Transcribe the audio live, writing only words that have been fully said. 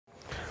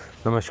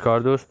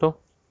नमस्कार दोस्तों,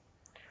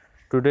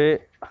 today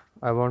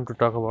I want to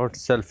talk about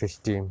self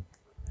esteem.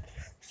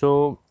 So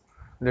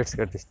let's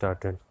get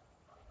started.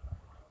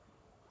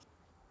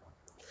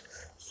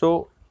 So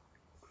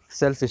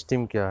self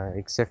esteem क्या है,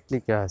 exactly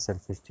क्या है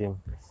सेल्फ esteem?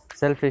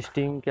 सेल्फ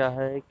esteem क्या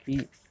है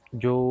कि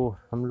जो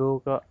हम लोगों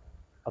का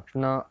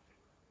अपना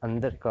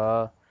अंदर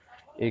का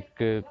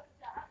एक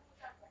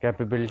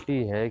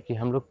कैपेबिलिटी है कि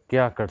हम लोग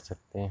क्या कर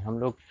सकते हैं, हम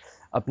लोग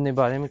अपने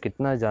बारे में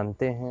कितना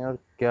जानते हैं और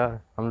क्या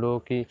हम लोगों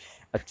की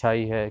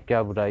अच्छाई है,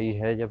 क्या बुराई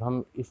है। जब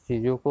हम इस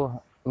चीज़ों को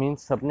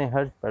मीन्स अपने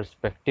हर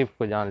पर्सपेक्टिव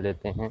को जान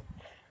लेते हैं,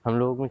 हम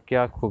लोगों में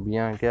क्या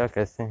खूबियाँ हैं, क्या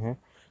कैसे हैं,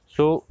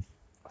 सो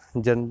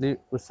जनरली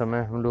उस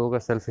समय हम लोगों का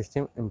सेल्फ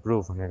इस्टीम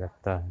इम्प्रूव होने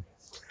लगता है।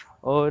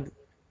 और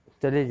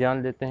चलिए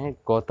जान लेते हैं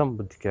गौतम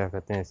बुद्ध क्या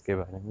कहते हैं इसके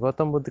बारे में।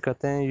 गौतम बुद्ध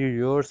कहते हैं, you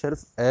your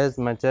self as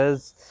much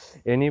as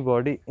any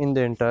body in the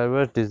entire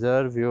world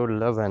deserve your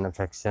love and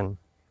affection.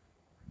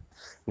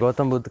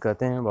 Gautam Buddha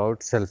कहते हैं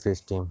about self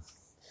esteem.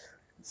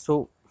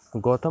 So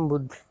Gautam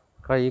Buddha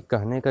का ये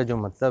कहने का जो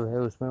मतलब है,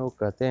 उसमें वो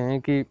कहते हैं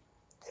कि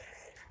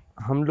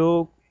हम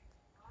लोग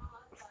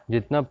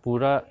जितना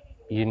पूरा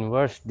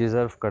यूनिवर्स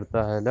डिज़र्व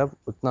करता है लव,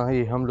 उतना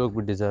ही हम लोग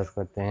भी डिज़र्व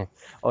करते हैं।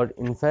 और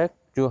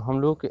इनफैक्ट जो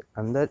हम लोग के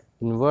अंदर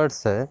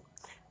यूनिवर्स है,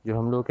 जो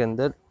हम लोग के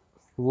अंदर,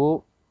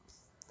 वो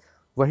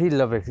वही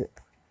लव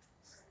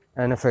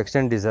एंड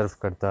अफेक्शन डिज़र्व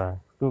करता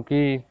है,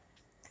 क्योंकि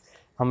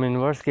हम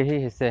यूनिवर्स के ही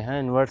हिस्से हैं,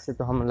 यूनिवर्स से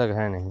तो हम अलग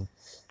हैं नहीं।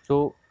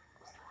 तो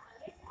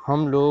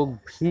हम लोग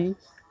भी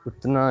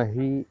उतना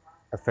ही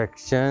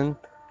अफेक्शन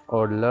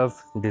और लव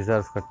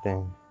डिज़र्व करते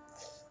हैं।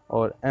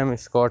 और एम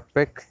स्कॉट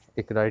पेक,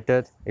 एक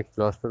राइटर, एक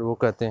फिलोसफर, वो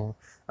कहते हैं,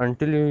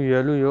 until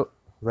you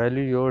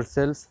value your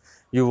self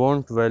you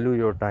won't value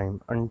your time,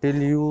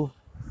 until you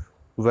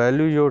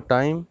value your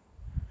time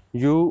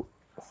you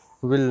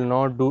will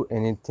not do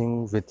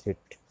anything with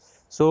it.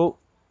 So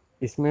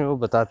इसमें वो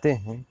बताते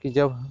हैं कि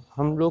जब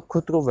हम लोग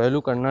खुद को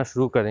वैल्यू करना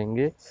शुरू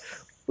करेंगे,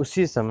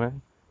 उसी समय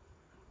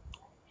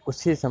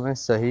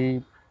सही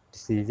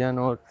डिसीजन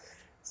और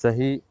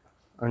सही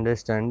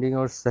अंडरस्टैंडिंग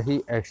और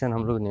सही एक्शन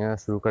हम लोग लेना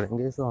शुरू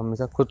करेंगे। सो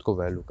हमेशा खुद को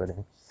वैल्यू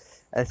करें।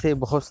 ऐसे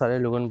बहुत सारे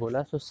लोगों ने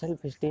बोला। So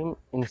self esteem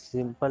in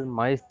simple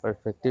my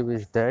perspective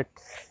is that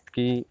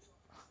कि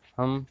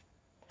हम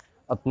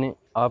अपने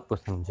आप को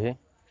समझें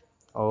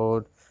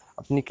और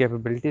अपनी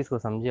कैपेबिलिटीज़ को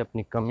समझें,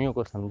 अपनी कमियों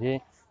को समझें,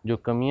 जो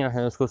कमियां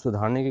हैं उसको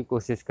सुधारने की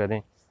कोशिश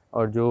करें।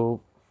 और जो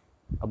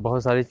अब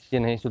बहुत सारी चीज़ें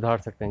नहीं सुधार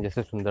सकते हैं,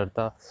 जैसे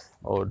सुंदरता।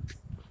 और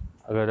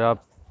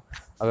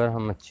अगर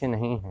हम अच्छे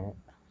नहीं हैं,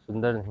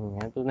 सुंदर नहीं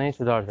हैं, तो नहीं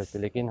सुधार सकते।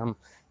 लेकिन हम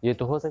ये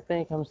तो हो सकते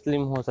हैं कि हम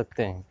स्लिम हो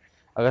सकते हैं।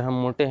 अगर हम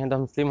मोटे हैं तो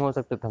हम स्लिम हो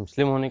सकते हैं, तो हम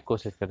स्लिम होने की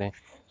कोशिश करें।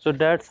 So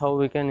that's how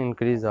we can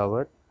increase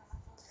our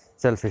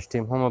self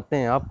esteem. हम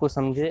अपने आप को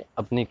समझें,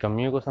 अपनी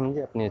कमियों को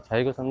समझें, अपनी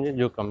अच्छाई को समझें।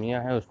 जो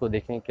कमियां हैं उसको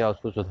देखें, क्या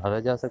उसको सुधारा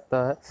जा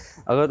सकता है।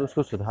 अगर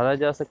उसको सुधारा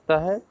जा सकता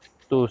है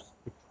तो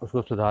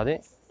उसको सुधारें,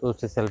 तो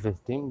उससे सेल्फ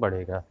इस्टीम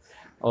बढ़ेगा।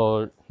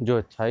 और जो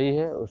अच्छाई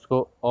है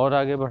उसको और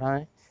आगे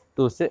बढ़ाएं,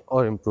 तो उससे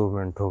और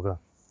इम्प्रूवमेंट होगा।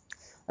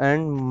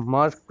 एंड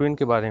मार्क ट्वेन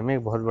के बारे में,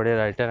 एक बहुत बड़े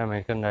राइटर,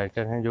 अमेरिकन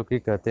राइटर हैं, जो कि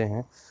कहते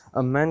हैं,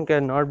 a man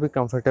can not be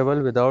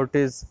comfortable without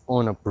his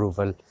own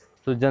approval.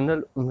 तो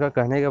जनरल उनका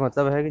कहने का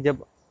मतलब है कि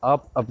जब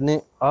आप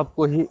अपने आप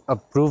को ही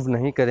अप्रूव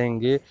नहीं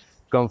करेंगे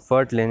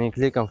कंफर्ट लेने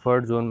के लिए,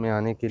 कंफर्ट जोन में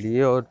आने के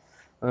लिए और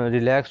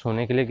रिलैक्स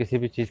होने के लिए किसी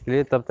भी चीज़ के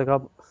लिए, तब तक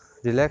आप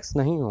रिलैक्स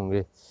नहीं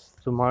होंगे।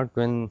 सो मार्क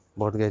ट्वेन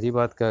बहुत गहरी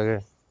बात कह गए।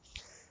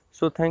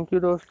 सो थैंक यू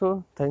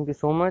दोस्तों, thank you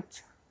so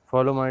much.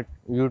 Follow my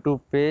YouTube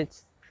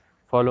page,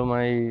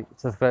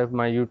 subscribe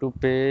my YouTube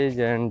page,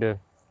 and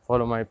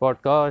follow my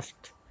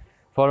podcast.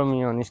 Follow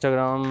me on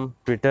Instagram,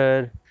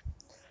 Twitter,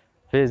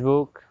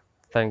 Facebook.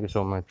 Thank you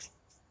so much.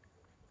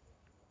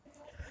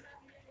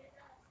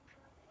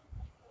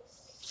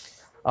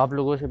 आप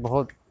लोगों से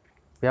बहुत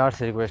प्यार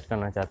से रिक्वेस्ट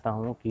करना चाहता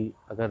हूँ कि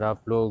अगर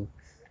आप लोग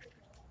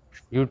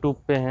YouTube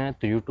पे हैं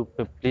तो YouTube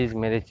पे प्लीज़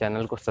मेरे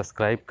चैनल को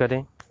सब्सक्राइब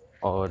करें,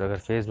 और अगर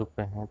Facebook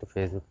पे हैं तो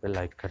Facebook पे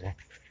लाइक करें।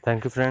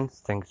 Thank you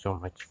friends, thank you so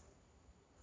much.